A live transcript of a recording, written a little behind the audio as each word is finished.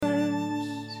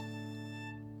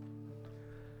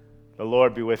The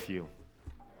Lord be with you.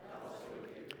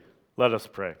 Let us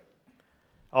pray.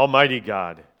 Almighty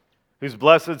God, whose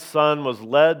blessed Son was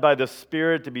led by the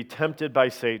Spirit to be tempted by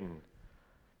Satan,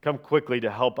 come quickly to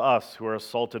help us who are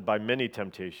assaulted by many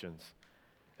temptations.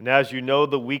 And as you know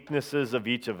the weaknesses of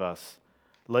each of us,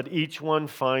 let each one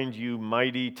find you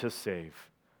mighty to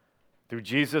save. Through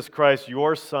Jesus Christ,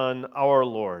 your Son, our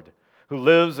Lord, who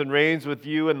lives and reigns with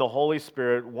you in the Holy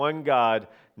Spirit, one God,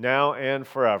 now and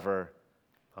forever.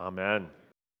 Amen.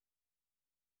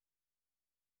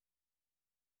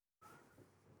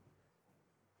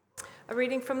 A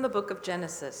reading from the book of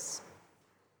Genesis.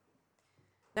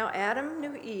 Now Adam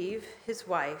knew Eve, his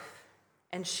wife,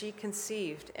 and she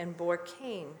conceived and bore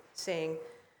Cain, saying,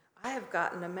 I have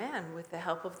gotten a man with the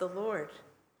help of the Lord.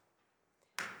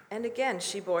 And again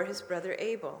she bore his brother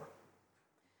Abel.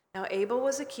 Now Abel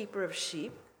was a keeper of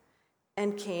sheep,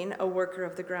 and Cain a worker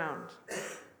of the ground.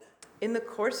 In the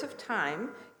course of time,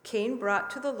 Cain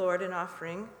brought to the Lord an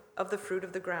offering of the fruit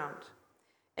of the ground,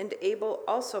 and Abel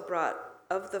also brought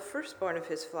of the firstborn of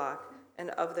his flock and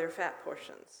of their fat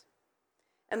portions.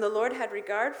 And the Lord had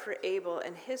regard for Abel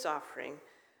and his offering,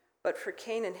 but for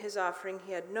Cain and his offering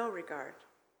he had no regard.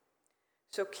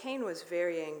 So Cain was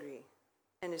very angry,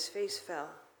 and his face fell.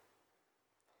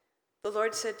 The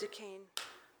Lord said to Cain,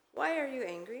 Why are you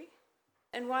angry?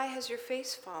 And why has your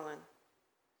face fallen?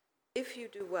 If you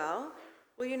do well,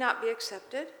 will you not be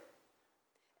accepted?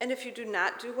 And if you do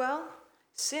not do well,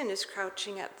 sin is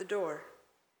crouching at the door.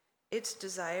 Its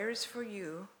desire is for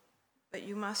you, but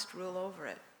you must rule over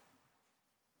it.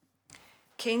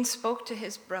 Cain spoke to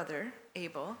his brother,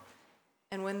 Abel,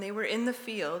 and when they were in the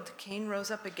field, Cain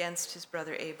rose up against his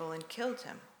brother Abel and killed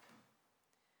him.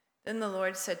 Then the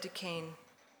Lord said to Cain,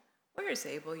 Where is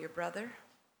Abel, your brother?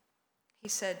 He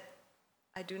said,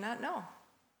 I do not know.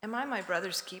 Am I my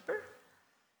brother's keeper?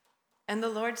 And the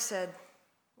Lord said,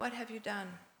 What have you done?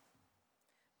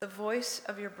 The voice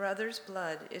of your brother's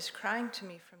blood is crying to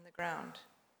me from the ground.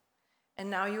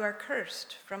 And now you are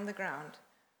cursed from the ground,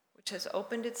 which has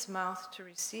opened its mouth to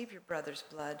receive your brother's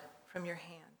blood from your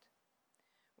hand.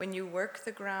 When you work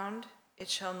the ground, it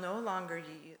shall no longer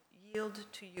yield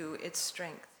to you its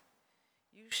strength.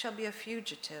 You shall be a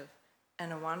fugitive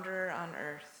and a wanderer on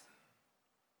earth.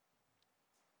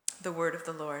 The word of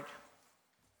the Lord.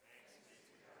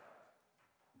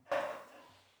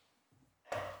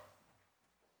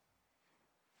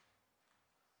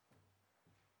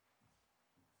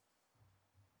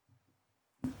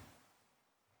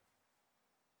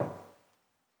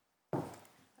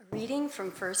 Reading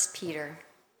from 1 Peter.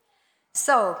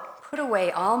 So, put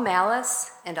away all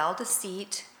malice and all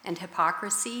deceit and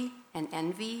hypocrisy and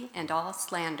envy and all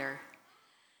slander.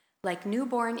 Like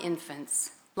newborn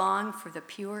infants, long for the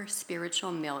pure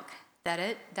spiritual milk,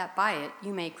 that by it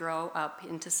you may grow up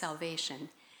into salvation,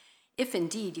 if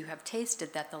indeed you have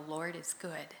tasted that the Lord is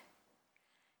good.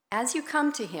 As you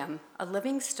come to him, a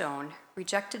living stone,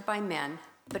 rejected by men,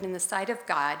 but in the sight of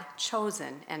God,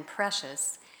 chosen and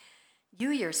precious, you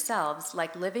yourselves,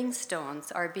 like living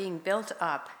stones, are being built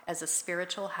up as a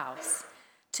spiritual house,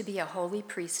 to be a holy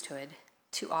priesthood,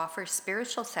 to offer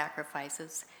spiritual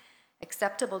sacrifices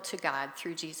acceptable to God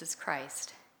through Jesus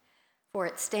Christ. For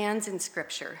it stands in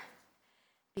Scripture,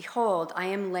 Behold, I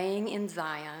am laying in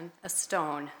Zion a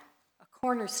stone, a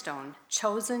cornerstone,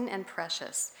 chosen and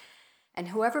precious, and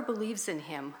whoever believes in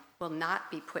him will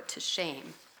not be put to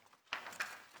shame.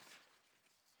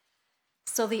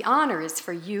 So the honor is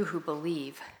for you who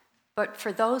believe, but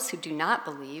for those who do not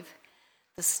believe,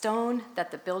 the stone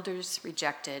that the builders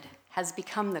rejected has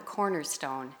become the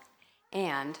cornerstone,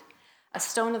 and a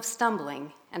stone of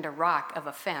stumbling and a rock of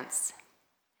offense.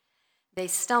 They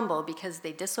stumble because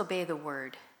they disobey the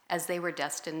word, as they were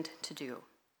destined to do.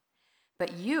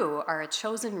 But you are a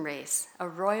chosen race, a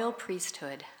royal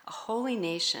priesthood, a holy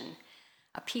nation,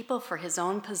 a people for his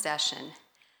own possession,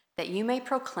 that you may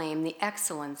proclaim the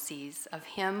excellencies of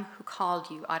him who called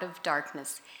you out of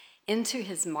darkness into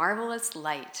his marvelous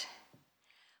light.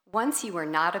 Once you were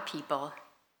not a people,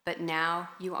 but now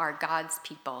you are God's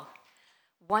people.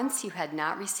 Once you had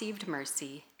not received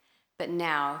mercy, but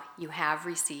now you have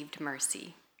received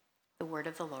mercy. The word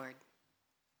of the Lord.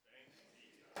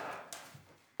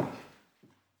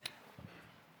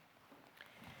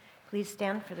 Please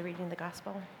stand for the reading of the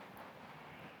gospel.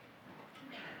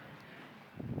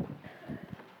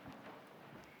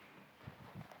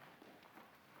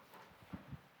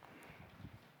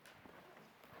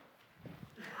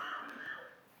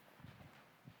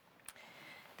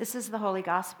 This is the holy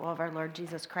gospel of our Lord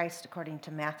Jesus Christ according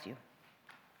to Matthew.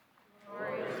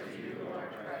 Glory to you, Lord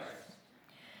Christ.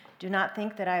 Do not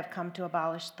think that I have come to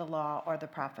abolish the law or the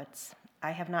prophets.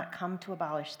 I have not come to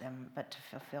abolish them, but to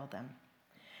fulfill them.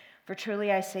 For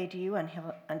truly I say to you,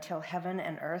 until heaven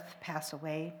and earth pass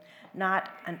away, not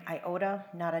an iota,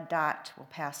 not a dot will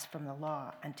pass from the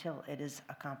law until it is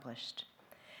accomplished.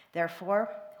 Therefore,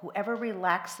 whoever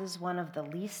relaxes one of the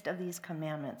least of these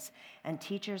commandments and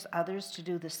teaches others to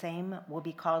do the same will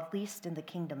be called least in the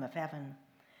kingdom of heaven.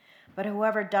 But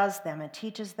whoever does them and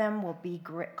teaches them will be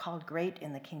called great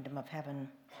in the kingdom of heaven.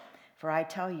 For I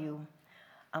tell you,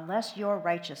 unless your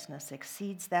righteousness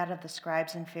exceeds that of the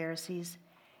scribes and Pharisees,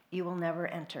 you will never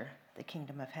enter the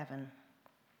kingdom of heaven.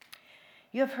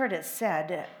 You have heard it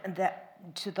said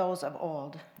that to those of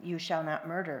old, you shall not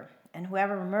murder, and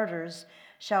whoever murders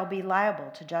shall be liable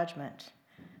to judgment.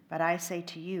 But I say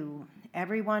to you,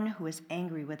 everyone who is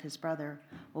angry with his brother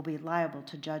will be liable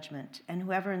to judgment, and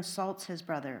whoever insults his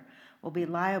brother will be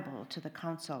liable to the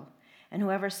council, and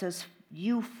whoever says,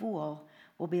 you fool,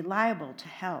 will be liable to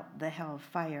the hell of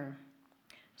fire.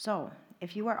 So,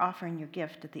 if you are offering your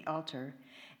gift at the altar,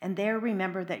 and there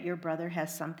remember that your brother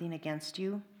has something against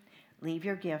you, leave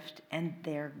your gift and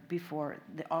there before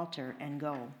the altar and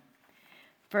go.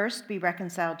 First be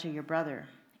reconciled to your brother,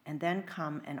 and then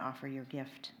come and offer your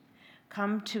gift.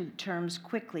 Come to terms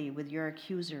quickly with your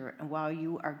accuser, and while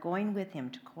you are going with him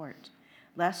to court,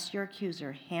 lest your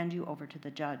accuser hand you over to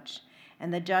the judge,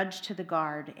 and the judge to the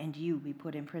guard, and you be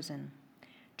put in prison.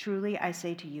 Truly I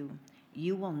say to you,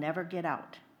 you will never get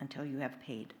out until you have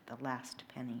paid the last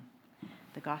penny.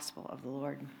 The gospel of the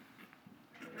Lord.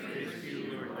 Praise to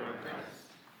you, Lord Christ.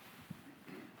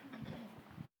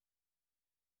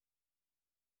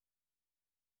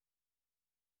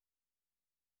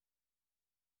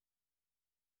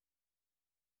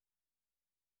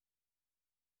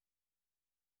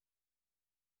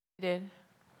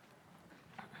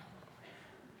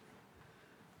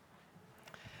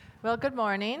 Well, good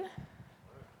morning.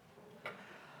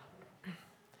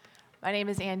 My name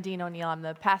is Ann Dean O'Neill. I'm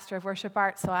the pastor of worship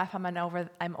art, so if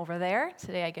I'm over there.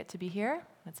 Today I get to be here.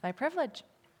 It's my privilege.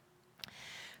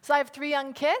 So I have 3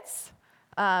 young kids,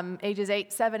 ages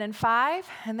 8, 7, and 5,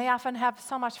 and they often have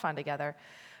so much fun together,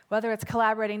 whether it's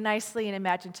collaborating nicely in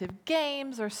imaginative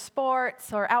games or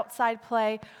sports or outside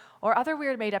play or other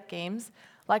weird made-up games,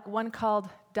 like one called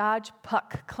Dodge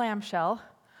Puck Clamshell,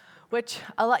 which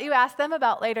I'll let you ask them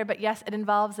about later, but yes, it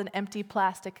involves an empty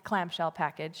plastic clamshell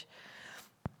package.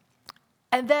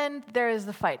 And then there is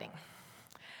the fighting.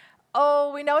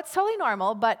 Oh, we know it's totally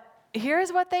normal, but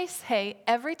here's what they say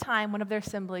every time one of their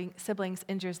siblings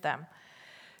injures them.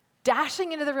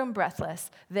 Dashing into the room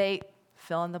breathless, they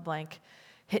fill in the blank,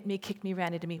 hit me, kick me,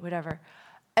 ran into me, whatever,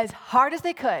 as hard as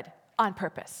they could on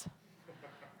purpose.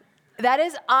 That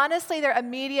is honestly their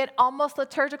immediate, almost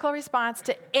liturgical response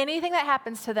to anything that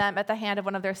happens to them at the hand of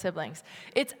one of their siblings.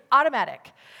 It's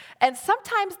automatic. And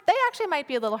sometimes they actually might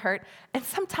be a little hurt, and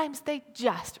sometimes they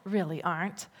just really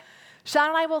aren't. Sean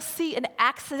and I will see an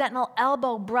accidental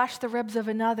elbow brush the ribs of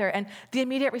another, and the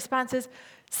immediate response is,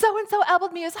 so-and-so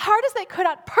elbowed me as hard as they could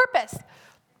on purpose.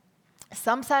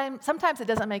 Sometimes it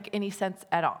doesn't make any sense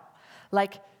at all,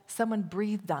 like someone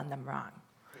breathed on them wrong.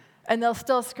 And they'll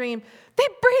still scream, they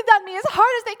breathed on me as hard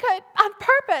as they could on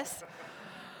purpose.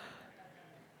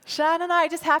 Sean and I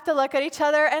just have to look at each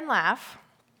other and laugh.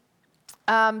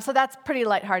 So that's pretty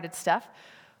lighthearted stuff.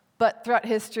 But throughout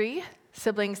history,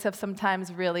 siblings have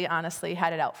sometimes really honestly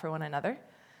had it out for one another.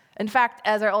 In fact,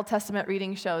 as our Old Testament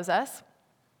reading shows us,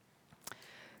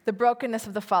 the brokenness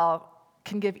of the fall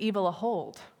can give evil a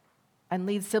hold and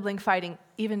lead sibling fighting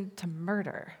even to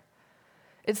murder.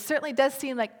 It certainly does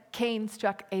seem like Cain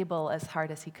struck Abel as hard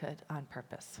as he could on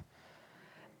purpose.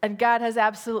 And God has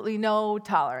absolutely no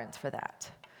tolerance for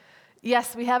that.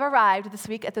 Yes, we have arrived this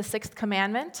week at the 6th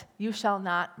commandment, you shall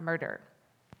not murder.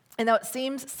 And though it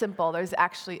seems simple, there's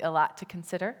actually a lot to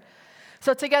consider.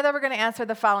 So together we're going to answer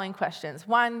the following questions.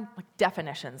 1,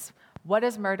 definitions. What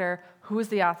is murder? Who is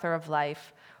the author of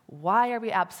life? Why are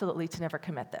we absolutely to never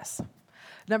commit this?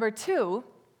 Number 2,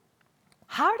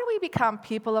 how do we become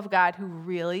people of God who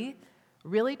really,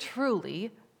 really,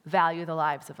 truly value the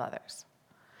lives of others?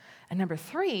 And number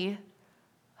 3,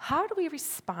 how do we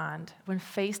respond when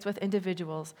faced with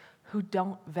individuals who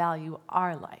don't value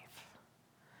our life?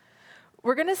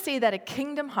 We're going to see that a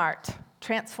kingdom heart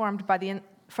transformed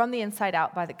from the inside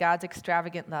out by God's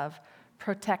extravagant love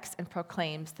protects and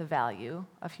proclaims the value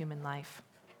of human life.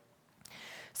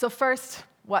 So first,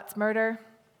 what's murder?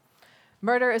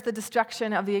 Murder is the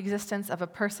destruction of the existence of a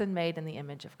person made in the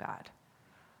image of God.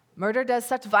 Murder does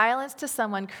such violence to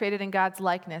someone created in God's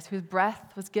likeness, whose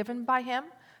breath was given by him,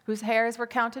 whose hairs were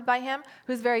counted by him,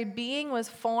 whose very being was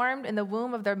formed in the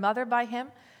womb of their mother by him,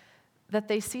 that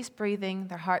they cease breathing,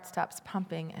 their heart stops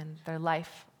pumping, and their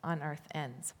life on earth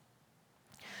ends.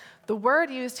 The word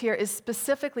used here is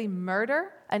specifically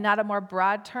murder and not a more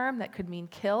broad term that could mean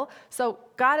kill. So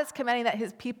God is commanding that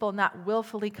his people not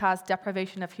willfully cause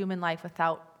deprivation of human life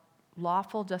without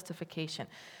lawful justification.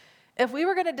 If we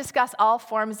were going to discuss all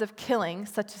forms of killing,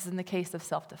 such as in the case of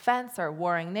self-defense or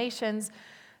warring nations,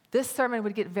 this sermon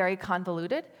would get very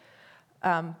convoluted.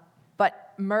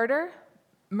 But murder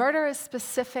is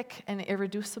specific and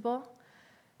irreducible.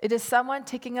 It is someone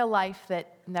taking a life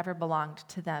that never belonged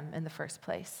to them in the first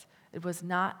place. It was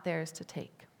not theirs to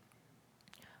take.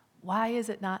 Why is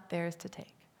it not theirs to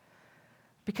take?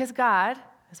 Because God,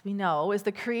 as we know, is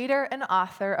the creator and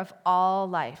author of all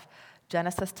life.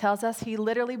 Genesis tells us he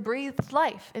literally breathed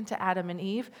life into Adam and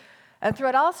Eve. And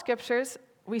throughout all scriptures,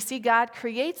 we see God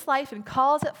creates life and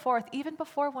calls it forth even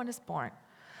before one is born.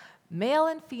 Male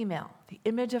and female, the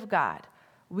image of God.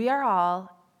 We are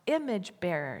all image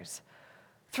bearers.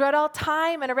 Throughout all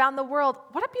time and around the world,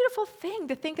 what a beautiful thing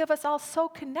to think of us all so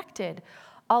connected,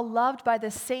 all loved by the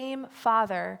same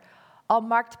Father, all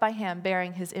marked by him,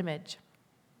 bearing his image.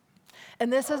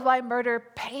 And this is why murder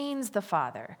pains the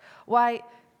Father. Why,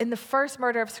 in the first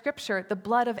murder of Scripture, the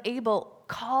blood of Abel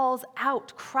calls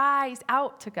out, cries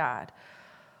out to God.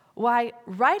 Why,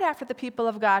 right after the people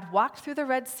of God walked through the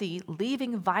Red Sea,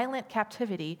 leaving violent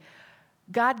captivity,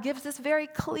 God gives this very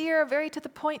clear, very to the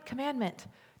point commandment: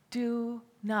 do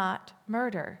not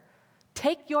murder.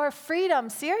 Take your freedom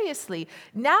seriously.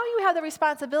 Now you have the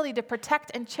responsibility to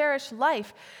protect and cherish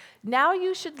life. Now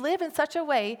you should live in such a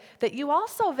way that you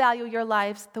also value your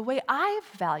lives the way I've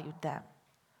valued them.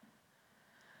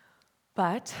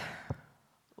 But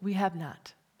we have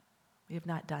not. We have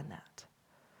not done that.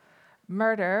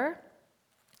 Murder,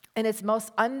 in its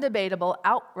most undebatable,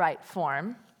 outright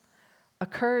form,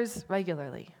 occurs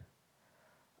regularly.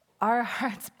 Our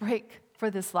hearts break for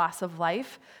this loss of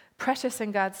life, precious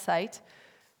in God's sight.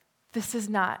 This is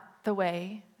not the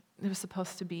way it was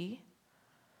supposed to be.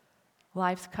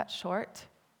 Lives cut short.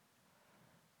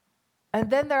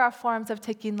 And then there are forms of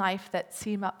taking life that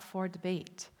seem up for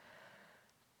debate.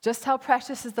 Just how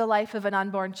precious is the life of an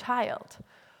unborn child,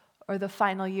 or the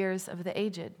final years of the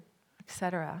aged,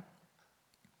 etc.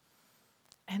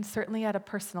 And certainly at a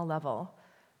personal level,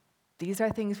 these are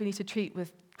things we need to treat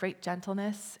with great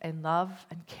gentleness and love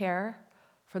and care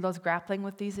for those grappling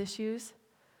with these issues.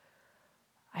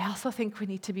 I also think we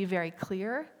need to be very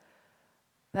clear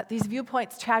that these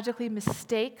viewpoints tragically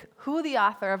mistake who the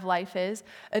author of life is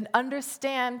and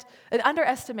underestimate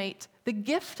the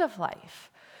gift of life.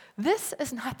 This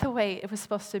is not the way it was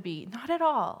supposed to be, not at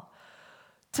all.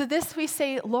 To this we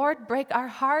say, Lord, break our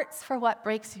hearts for what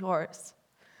breaks yours.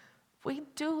 We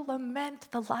do lament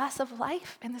the loss of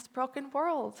life in this broken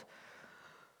world.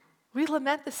 We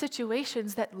lament the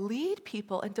situations that lead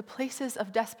people into places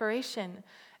of desperation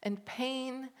and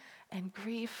pain and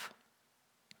grief.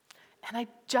 And I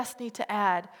just need to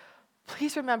add,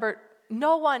 please remember,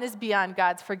 no one is beyond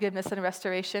God's forgiveness and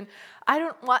restoration. I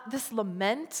don't want this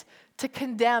lament to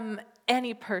condemn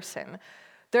any person.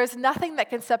 There's nothing that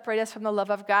can separate us from the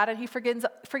love of God, and he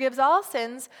forgives all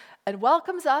sins and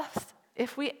welcomes us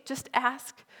if we just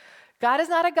ask. God is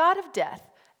not a God of death,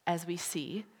 as we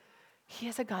see. He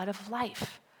is a God of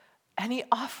life, and he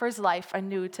offers life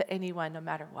anew to anyone, no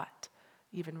matter what,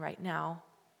 even right now.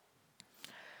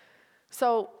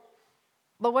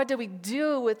 But what do we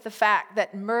do with the fact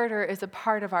that murder is a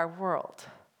part of our world?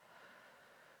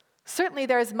 Certainly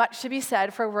there is much to be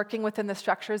said for working within the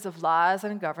structures of laws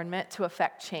and government to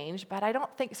effect change, but I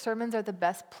don't think sermons are the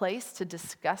best place to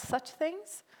discuss such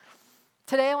things.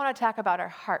 Today I want to talk about our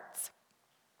hearts.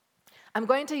 I'm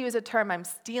going to use a term I'm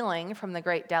stealing from the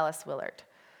great Dallas Willard.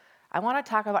 I want to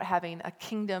talk about having a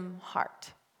kingdom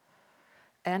heart.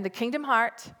 And the kingdom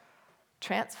heart,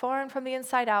 transformed from the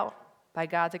inside out by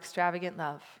God's extravagant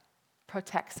love,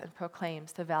 protects and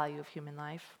proclaims the value of human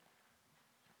life.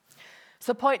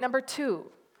 So point number 2,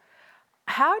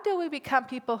 how do we become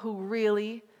people who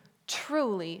really,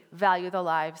 truly value the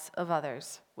lives of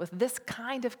others with this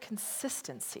kind of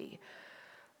consistency?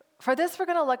 For this, we're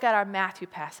going to look at our Matthew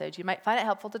passage. You might find it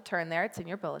helpful to turn there. It's in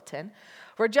your bulletin.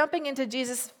 We're jumping into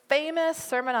Jesus' famous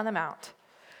Sermon on the Mount.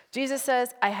 Jesus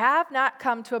says, I have not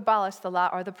come to abolish the law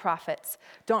or the prophets.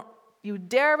 Don't you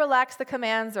dare relax the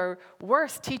commands, or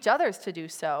worse, teach others to do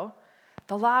so.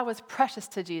 The law was precious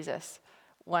to Jesus,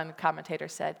 one commentator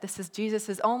said. This is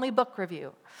Jesus' only book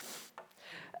review.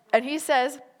 And he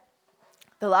says,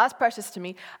 the law is precious to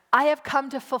me. I have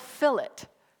come to fulfill it,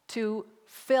 to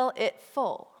fill it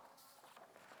full.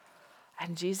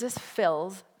 And Jesus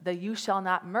fills the you shall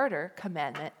not murder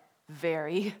commandment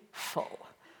very full.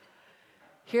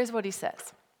 Here's what he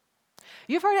says.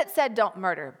 You've heard it said, don't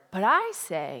murder, but I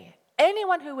say,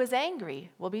 anyone who is angry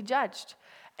will be judged.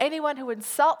 Anyone who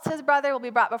insults his brother will be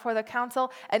brought before the council,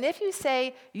 and if you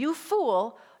say, you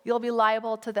fool, you'll be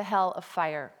liable to the hell of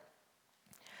fire.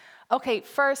 Okay,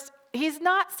 first, he's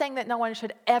not saying that no one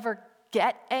should ever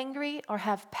get angry or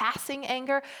have passing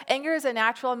anger. Anger is a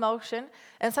natural emotion,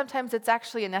 and sometimes it's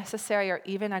actually a necessary or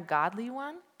even a godly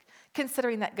one,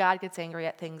 considering that God gets angry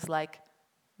at things like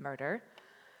murder.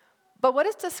 But what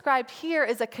is described here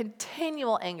is a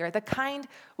continual anger, the kind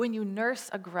when you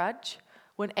nurse a grudge,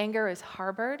 when anger is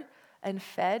harbored and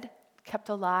fed, kept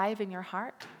alive in your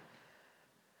heart.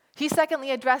 He secondly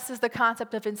addresses the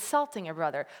concept of insulting a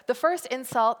brother. The first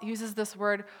insult uses this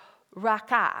word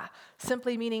raka,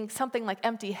 simply meaning something like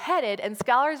empty-headed, and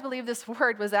scholars believe this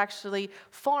word was actually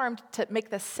formed to make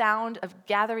the sound of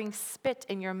gathering spit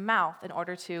in your mouth in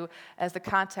order to, as the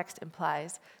context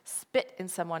implies, spit on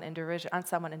someone in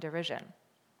derision.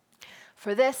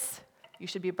 For this, you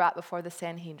should be brought before the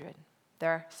Sanhedrin,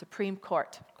 their supreme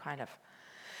court, kind of.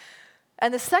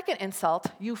 And the second insult,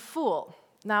 you fool.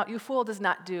 Now, you fool does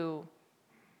not do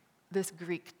this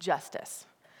Greek justice.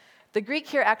 The Greek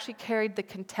here actually carried the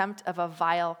contempt of a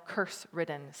vile,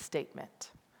 curse-ridden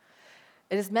statement.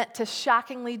 It is meant to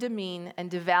shockingly demean and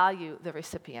devalue the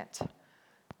recipient.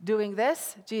 Doing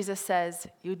this, Jesus says,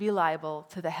 you'd be liable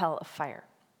to the hell of fire.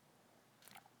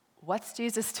 What's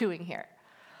Jesus doing here?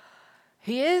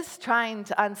 He is trying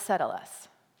to unsettle us.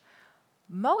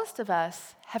 Most of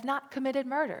us have not committed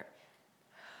murder.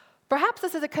 Perhaps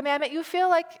this is a commandment you feel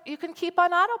like you can keep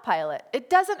on autopilot. It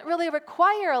doesn't really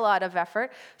require a lot of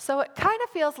effort, so it kind of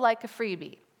feels like a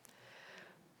freebie.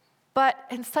 But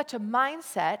in such a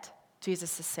mindset,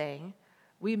 Jesus is saying,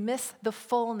 we miss the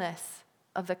fullness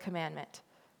of the commandment.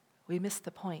 We miss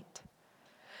the point.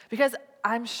 Because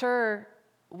I'm sure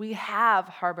we have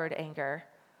harbored anger.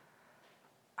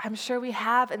 I'm sure we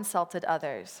have insulted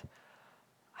others.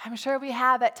 I'm sure we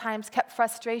have at times kept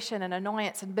frustration and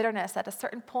annoyance and bitterness at a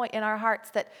certain point in our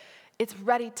hearts that it's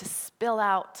ready to spill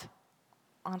out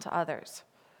onto others.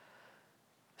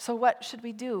 So what should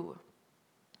we do?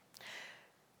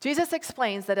 Jesus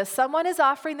explains that if someone is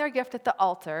offering their gift at the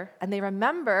altar and they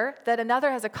remember that another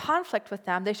has a conflict with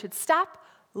them, they should stop,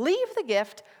 leave the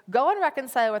gift, go and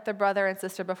reconcile with their brother and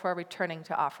sister before returning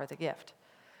to offer the gift.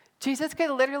 Jesus could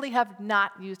literally have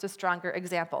not used a stronger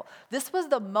example. This was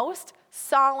the most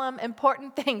solemn,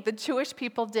 important thing the Jewish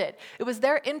people did. It was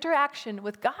their interaction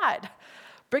with God,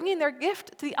 bringing their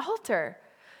gift to the altar.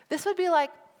 This would be like,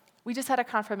 we just had a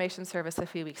confirmation service a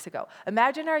few weeks ago.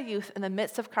 Imagine our youth in the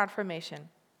midst of confirmation.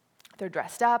 They're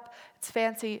dressed up, it's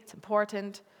fancy, it's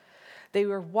important. They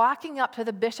were walking up to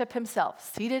the bishop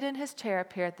himself, seated in his chair,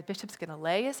 appeared. The bishop's going to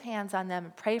lay his hands on them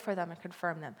and pray for them and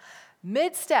confirm them.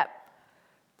 Mid-step,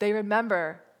 they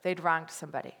remember they'd wronged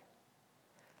somebody.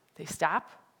 They stop.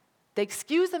 They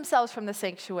excuse themselves from the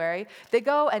sanctuary. They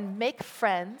go and make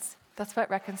friends. That's what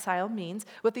reconcile means,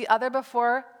 with the other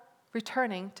before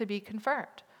returning to be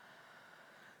confirmed.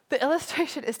 The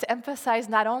illustration is to emphasize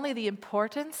not only the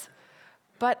importance,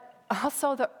 but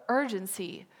also the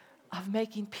urgency of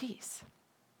making peace.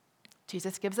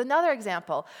 Jesus gives another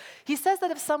example. He says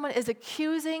that if someone is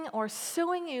accusing or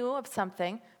suing you of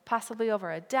something, possibly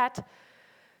over a debt,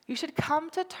 you should come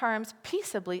to terms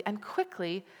peaceably and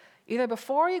quickly, either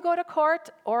before you go to court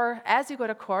or as you go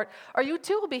to court, or you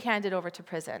too will be handed over to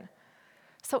prison.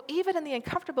 So even in the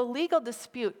uncomfortable legal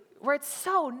dispute, where it's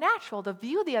so natural to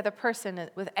view the other person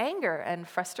with anger and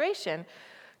frustration,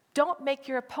 don't make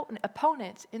your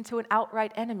opponent into an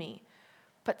outright enemy,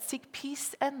 but seek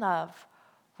peace and love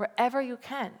wherever you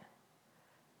can.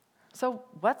 So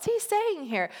what's he saying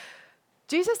here?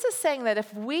 Jesus is saying that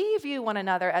if we view one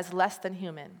another as less than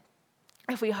human,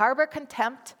 if we harbor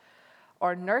contempt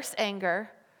or nurse anger,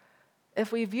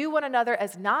 if we view one another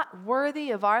as not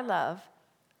worthy of our love,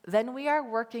 then we are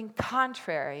working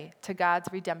contrary to God's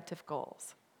redemptive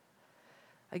goals.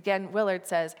 Again, Willard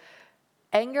says,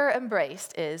 anger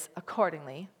embraced is,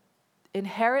 accordingly,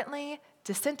 inherently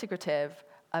disintegrative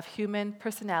of human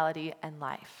personality and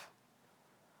life.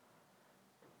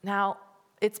 Now,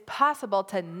 it's possible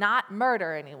to not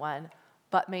murder anyone,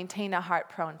 but maintain a heart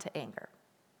prone to anger.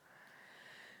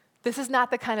 This is not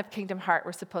the kind of kingdom heart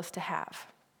we're supposed to have.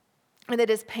 And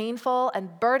it is painful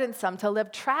and burdensome to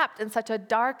live trapped in such a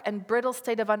dark and brittle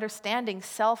state of understanding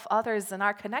self, others, and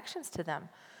our connections to them.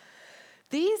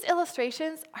 These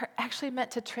illustrations are actually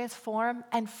meant to transform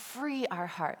and free our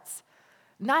hearts,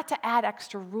 not to add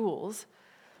extra rules.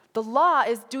 The law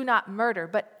is do not murder,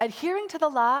 but adhering to the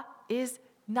law is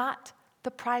not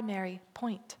the primary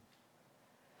point.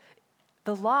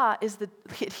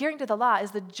 adhering to the law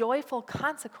is the joyful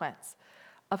consequence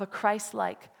of a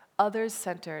Christ-like,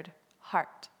 others-centered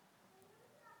heart.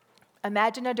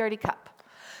 Imagine a dirty cup.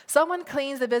 Someone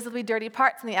cleans the visibly dirty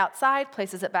parts on the outside,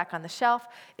 places it back on the shelf.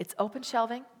 It's open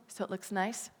shelving, so it looks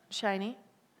nice, shiny.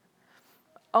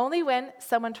 Only when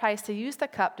someone tries to use the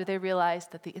cup do they realize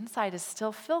that the inside is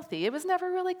still filthy. It was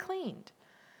never really cleaned.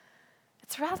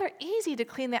 It's rather easy to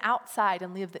clean the outside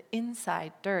and leave the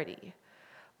inside dirty.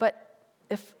 But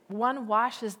if one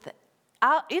washes the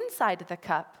inside of the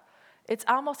cup, it's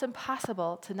almost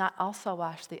impossible to not also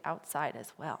wash the outside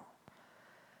as well.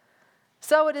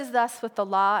 So it is thus with the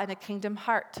law and a kingdom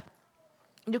heart.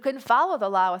 You can follow the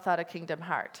law without a kingdom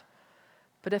heart.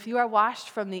 But if you are washed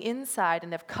from the inside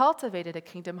and have cultivated a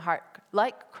kingdom heart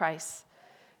like Christ,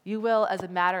 you will, as a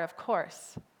matter of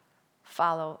course,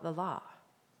 follow the law.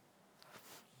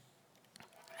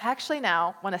 Actually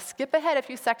now, I want to skip ahead a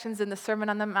few sections in the Sermon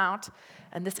on the Mount,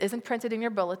 and this isn't printed in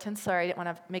your bulletin. Sorry, I didn't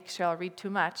want to make sure I'll read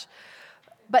too much.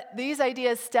 But these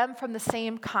ideas stem from the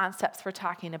same concepts we're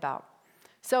talking about.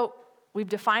 So we've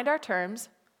defined our terms,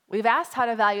 we've asked how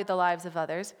to value the lives of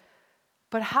others,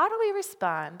 but how do we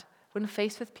respond when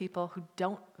faced with people who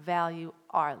don't value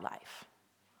our life?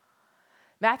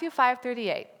 Matthew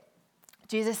 5:38,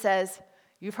 Jesus says,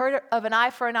 "You've heard of an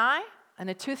eye for an eye and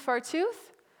a tooth for a tooth?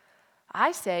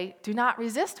 I say, do not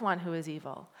resist one who is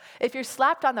evil. If you're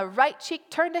slapped on the right cheek,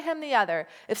 turn to him the other.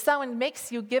 If someone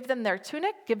makes you give them their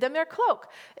tunic, give them their cloak.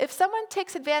 If someone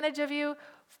takes advantage of you,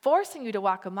 forcing you to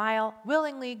walk a mile,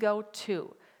 willingly go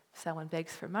two. If someone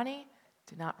begs for money,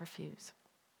 do not refuse."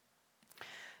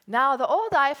 Now, the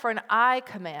old eye for an eye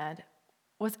command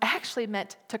was actually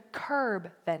meant to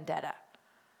curb vendetta.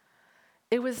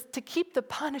 It was to keep the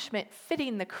punishment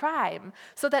fitting the crime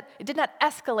so that it did not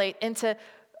escalate into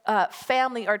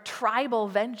family or tribal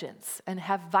vengeance and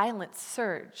have violence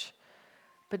surge.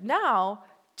 But now,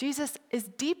 Jesus is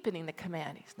deepening the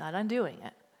command. He's not undoing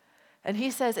it. And he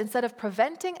says, instead of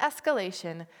preventing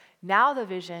escalation, now the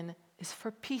vision is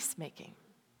for peacemaking.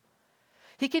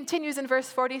 He continues in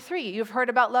verse 43, "You've heard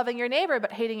about loving your neighbor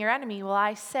but hating your enemy. Well,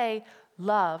 I say,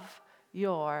 love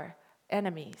your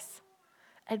enemies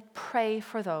and pray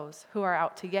for those who are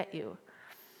out to get you."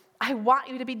 I want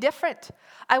you to be different.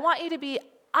 I want you to be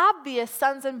obvious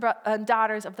sons and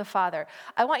daughters of the Father.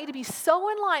 I want you to be so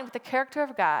in line with the character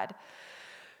of God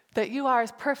that you are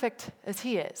as perfect as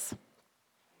he is.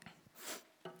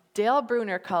 Dale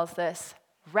Bruner calls this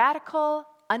radical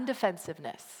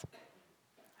undefensiveness.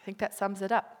 I think that sums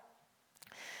it up.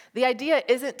 The idea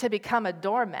isn't to become a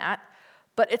doormat,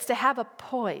 but it's to have a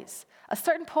poise, a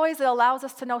certain poise that allows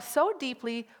us to know so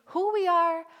deeply who we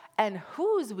are and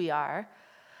whose we are,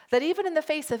 that even in the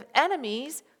face of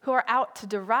enemies who are out to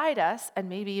deride us and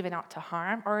maybe even out to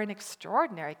harm, or in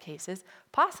extraordinary cases,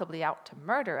 possibly out to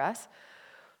murder us,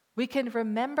 we can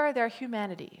remember their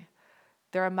humanity,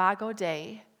 their imago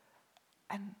Dei,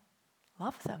 and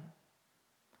love them.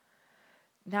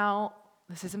 Now,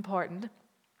 this is important.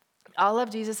 All of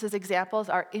Jesus' examples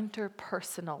are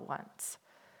interpersonal ones.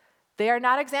 They are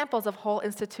not examples of whole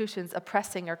institutions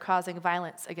oppressing or causing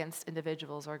violence against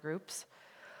individuals or groups.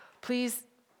 Please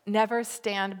never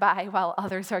stand by while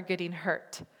others are getting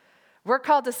hurt. We're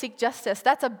called to seek justice.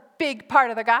 That's a big part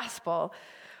of the gospel.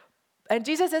 And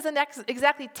Jesus isn't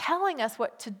exactly telling us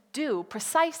what to do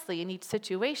precisely in each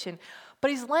situation,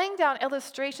 but he's laying down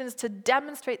illustrations to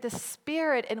demonstrate the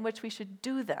spirit in which we should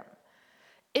do them.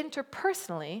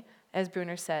 Interpersonally, as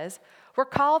Bruner says, we're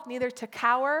called neither to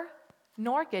cower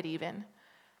nor get even.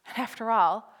 And after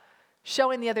all,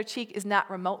 showing the other cheek is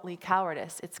not remotely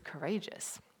cowardice, it's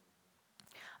courageous.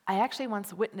 I actually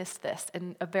once witnessed this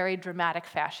in a very dramatic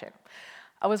fashion.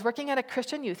 I was working at a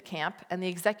Christian youth camp, and the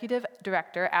executive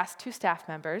director asked 2 staff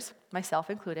members, myself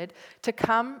included, to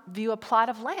come view a plot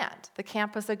of land the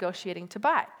camp was negotiating to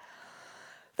buy.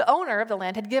 The owner of the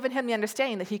land had given him the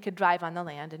understanding that he could drive on the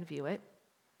land and view it.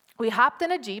 We hopped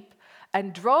in a Jeep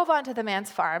and drove onto the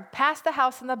man's farm, past the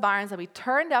house and the barns, and we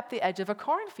turned up the edge of a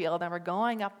cornfield, and we're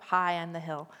going up high on the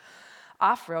hill,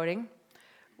 off-roading.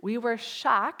 We were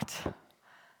shocked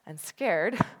and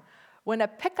scared when a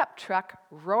pickup truck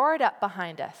roared up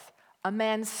behind us, a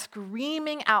man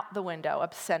screaming out the window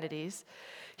obscenities.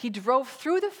 He drove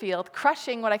through the field,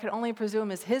 crushing what I could only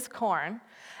presume is his corn,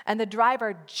 and the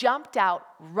driver jumped out,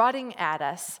 rutting at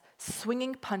us,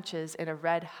 swinging punches in a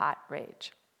red-hot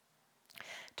rage.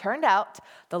 Turned out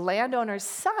the landowner's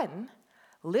son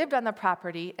lived on the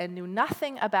property and knew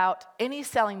nothing about any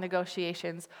selling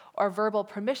negotiations or verbal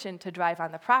permission to drive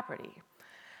on the property.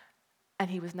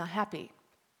 And he was not happy.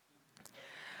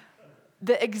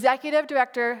 The executive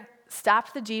director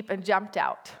stopped the Jeep and jumped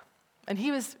out. and he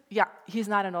was young. He's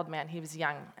not an old man. He was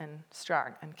young and strong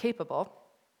and capable,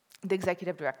 the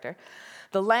executive director.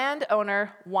 The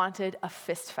landowner wanted a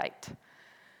fist fight.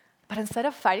 But instead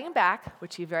of fighting back,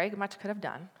 which he very much could have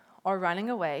done, or running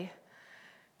away,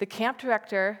 the camp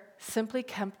director simply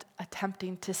kept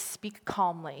attempting to speak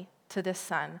calmly to this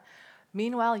son,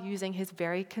 meanwhile using his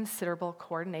very considerable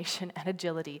coordination and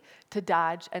agility to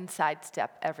dodge and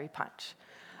sidestep every punch.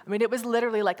 I mean, it was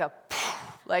literally like I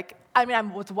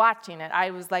was watching it. I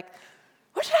was like,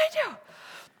 what should I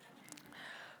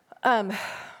do?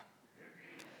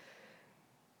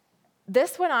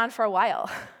 This went on for a while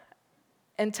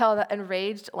until the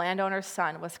enraged landowner's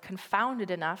son was confounded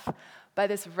enough by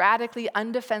this radically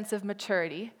undefensive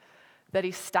maturity that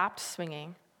he stopped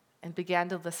swinging and began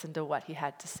to listen to what he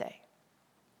had to say.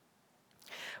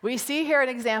 We see here an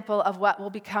example of what will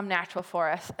become natural for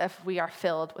us if we are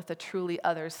filled with a truly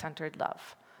others-centered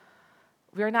love.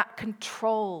 We are not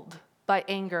controlled by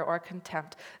anger or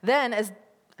contempt. Then, as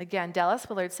again Dallas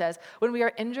Willard says, when we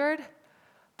are injured,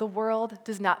 the world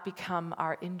does not become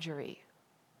our injury.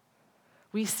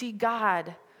 We see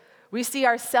God, we see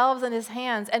ourselves in his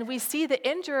hands, and we see the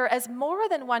injurer as more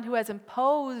than one who has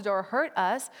imposed or hurt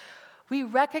us. We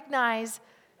recognize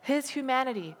his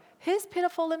humanity, his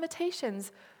pitiful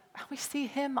limitations, and we see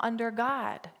him under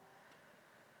God.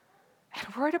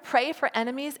 And we're to pray for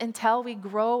enemies until we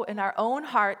grow in our own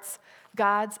hearts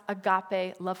God's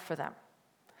agape love for them.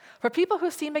 For people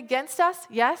who seem against us,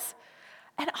 yes,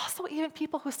 and also even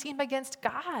people who seem against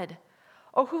God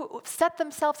or who set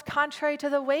themselves contrary to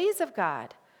the ways of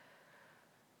God.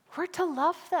 We're to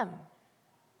love them.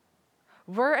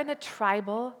 We're in a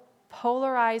tribal,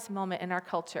 polarized moment in our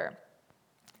culture.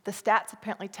 The stats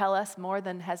apparently tell us more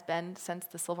than has been since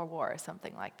the Civil War or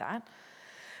something like that.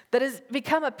 That has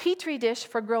become a petri dish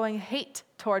for growing hate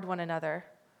toward one another.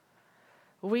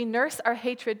 We nurse our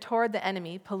hatred toward the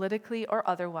enemy, politically or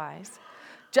otherwise,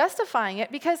 justifying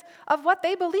it because of what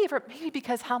they believe, or maybe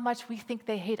because how much we think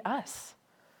they hate us.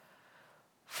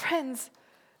 Friends,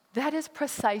 that is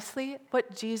precisely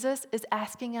what Jesus is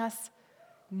asking us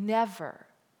never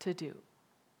to do.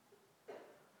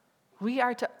 We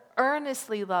are to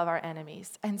earnestly love our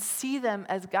enemies and see them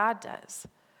as God does.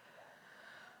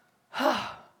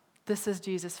 This is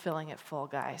Jesus filling it full,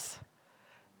 guys.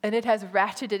 And it has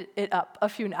ratcheted it up a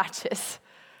few notches.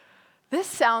 This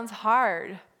sounds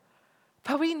hard,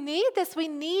 but we need this. We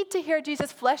need to hear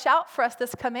Jesus flesh out for us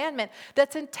this commandment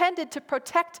that's intended to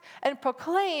protect and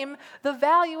proclaim the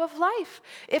value of life.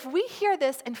 If we hear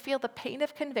this and feel the pain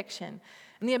of conviction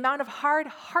and the amount of hard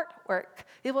heart work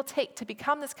it will take to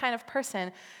become this kind of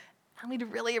person, and we'd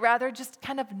really rather just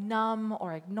kind of numb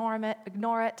or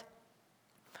ignore it,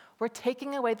 we're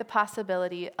taking away the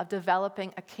possibility of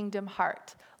developing a kingdom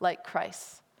heart like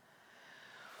Christ.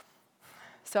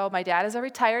 So my dad is a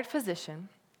retired physician.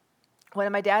 One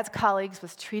of my dad's colleagues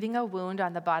was treating a wound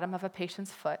on the bottom of a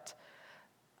patient's foot.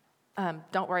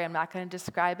 Don't worry, I'm not going to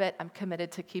describe it. I'm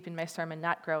committed to keeping my sermon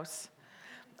not gross.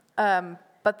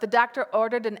 But the doctor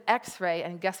ordered an x-ray,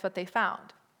 and guess what they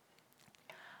found?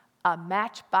 A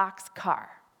matchbox car.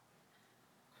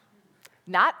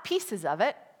 Not pieces of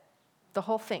it, the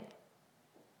whole thing.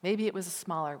 Maybe it was a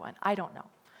smaller one. I don't know.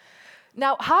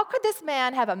 Now, how could this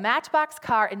man have a matchbox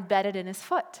car embedded in his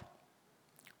foot?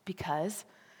 Because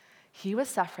he was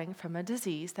suffering from a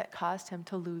disease that caused him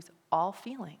to lose all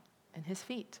feeling in his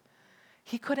feet.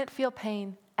 He couldn't feel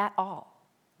pain at all.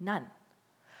 None.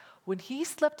 When he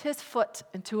slipped his foot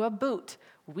into a boot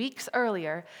weeks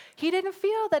earlier, he didn't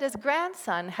feel that his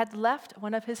grandson had left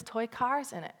one of his toy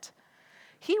cars in it.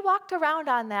 He walked around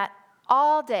on that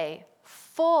all day,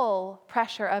 full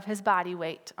pressure of his body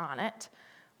weight on it.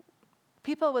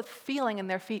 People with feeling in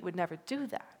their feet would never do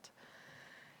that.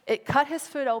 It cut his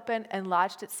foot open and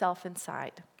lodged itself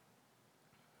inside.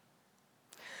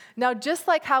 Now, just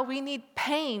like how we need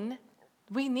pain,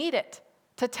 we need it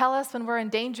to tell us when we're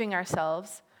endangering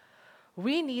ourselves.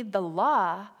 We need the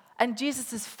law and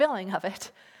Jesus' filling of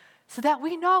it so that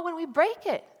we know when we break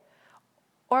it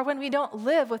or when we don't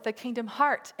live with the kingdom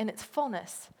heart in its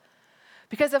fullness.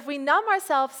 Because if we numb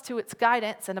ourselves to its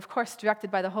guidance, and of course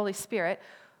directed by the Holy Spirit,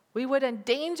 we would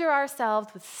endanger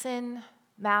ourselves with sin,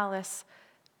 malice,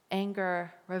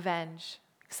 anger, revenge,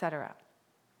 etc.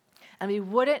 And we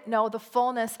wouldn't know the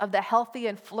fullness of the healthy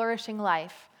and flourishing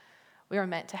life we are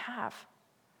meant to have.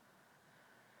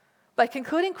 My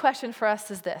concluding question for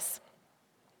us is this: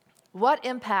 what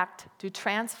impact do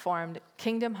transformed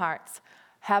kingdom hearts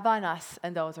have on us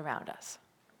and those around us?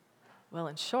 Well,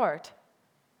 in short,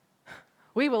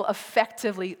 we will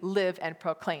effectively live and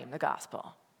proclaim the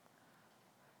gospel,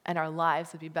 and our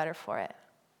lives would be better for it.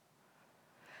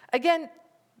 Again,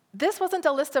 This wasn't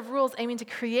a list of rules aiming to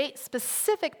create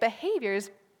specific behaviors.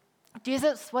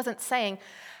 Jesus wasn't saying,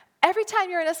 every time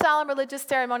you're in a solemn religious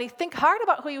ceremony, think hard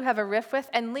about who you have a riff with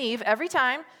and leave every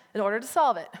time in order to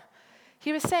solve it.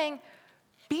 He was saying,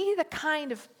 be the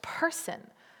kind of person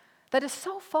that is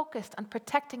so focused on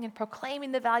protecting and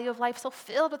proclaiming the value of life, so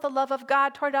filled with the love of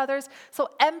God toward others,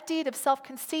 so emptied of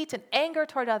self-conceit and anger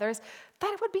toward others,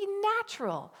 that it would be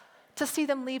natural to see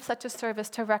them leave such a service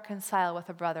to reconcile with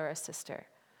a brother or sister.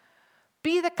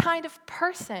 Be the kind of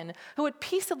person who would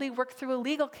peaceably work through a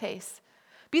legal case.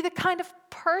 Be the kind of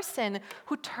person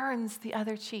who turns the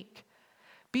other cheek.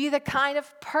 Be the kind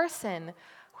of person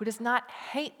who does not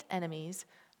hate enemies,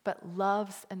 but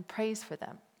loves and prays for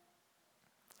them.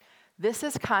 This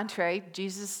is contrary,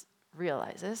 Jesus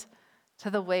realizes, to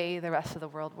the way the rest of the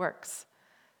world works.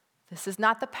 This is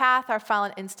not the path our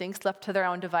fallen instincts, left to their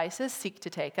own devices, seek to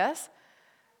take us.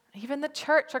 Even the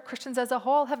church or Christians as a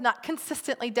whole have not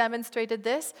consistently demonstrated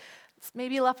this. It's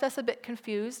maybe left us a bit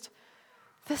confused.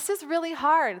 This is really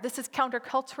hard. This is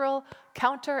countercultural,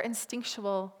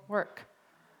 counter-instinctual work.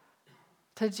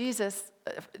 To Jesus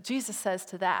says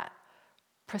to that,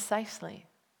 precisely,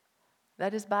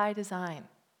 that is by design.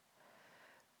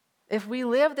 If we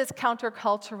live this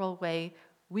countercultural way,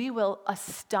 we will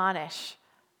astonish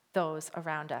those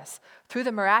around us. Through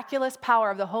the miraculous power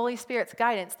of the Holy Spirit's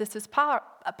guidance, this is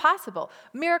possible.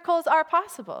 Miracles are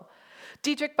possible.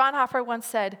 Dietrich Bonhoeffer once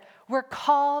said, we're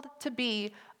called to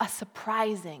be a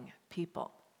surprising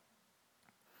people.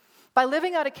 By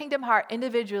living out a kingdom heart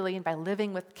individually and by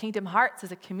living with kingdom hearts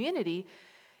as a community,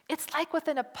 it's like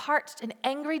within a parched and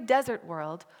angry desert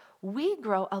world, we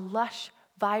grow a lush,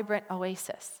 vibrant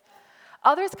oasis.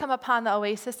 Others come upon the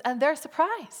oasis and they're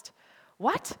surprised.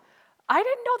 What? I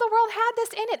didn't know the world had this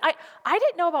in it. I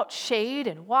didn't know about shade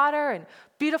and water and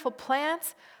beautiful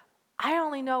plants. I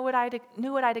only knew what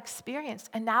I'd experienced,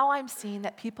 and now I'm seeing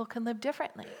that people can live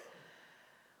differently.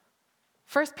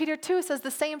 1 Peter 2 says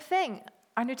the same thing,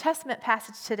 our New Testament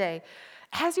passage today.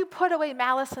 As you put away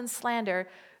malice and slander,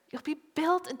 you'll be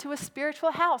built into a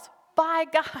spiritual house by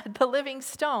God, the living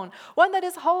stone, one that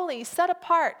is holy, set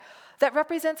apart, that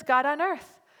represents God on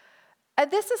earth.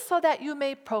 And this is so that you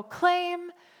may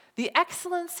proclaim the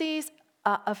excellencies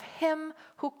of him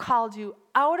who called you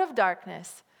out of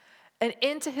darkness and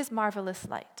into his marvelous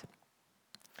light.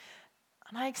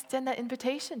 And I extend that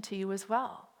invitation to you as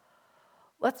well.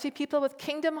 Let's be people with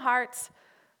kingdom hearts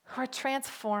who are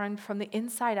transformed from the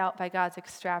inside out by God's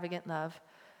extravagant love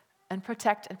and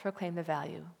protect and proclaim the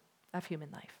value of human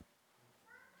life.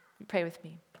 Pray with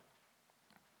me.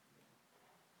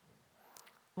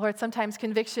 Lord, sometimes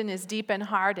conviction is deep and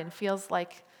hard and feels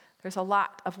like there's a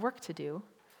lot of work to do.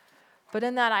 But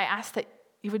in that, I ask that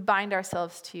you would bind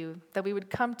ourselves to you, that we would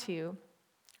come to you,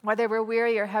 whether we're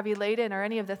weary or heavy laden or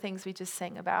any of the things we just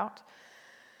sang about.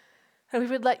 And we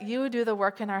would let you do the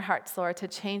work in our hearts, Lord, to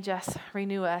change us,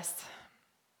 renew us,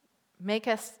 make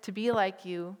us to be like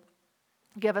you,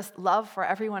 give us love for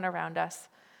everyone around us.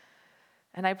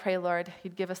 And I pray, Lord,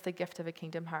 you'd give us the gift of a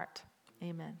kingdom heart.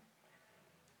 Amen.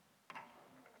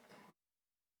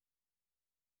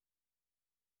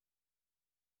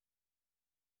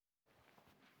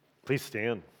 Please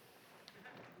stand.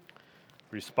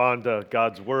 Respond to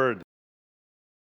God's word.